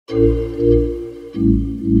Grind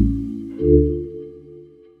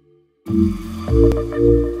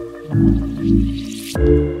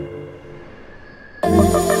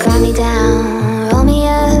me down, roll me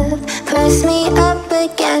up, press me up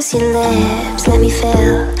against your lips. Let me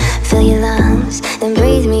fill your lungs, then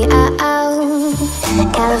breathe me out.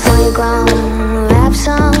 California grown rap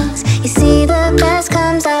songs, you see the best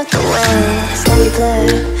comes out the west. Let me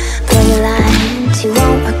blur your lines, you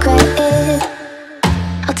won't regret it.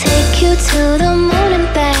 I'll take you to the moon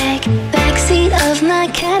and back, backseat of my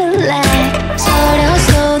Cadillac. Slow down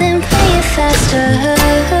slow, then play it faster.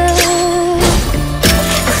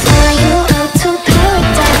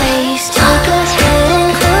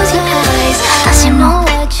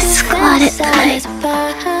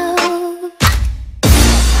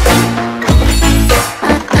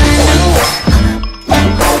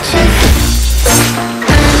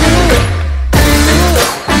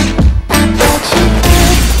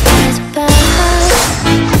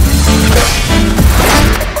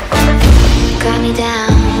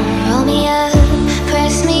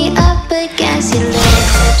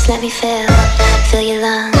 Let me fill your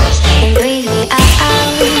lungs.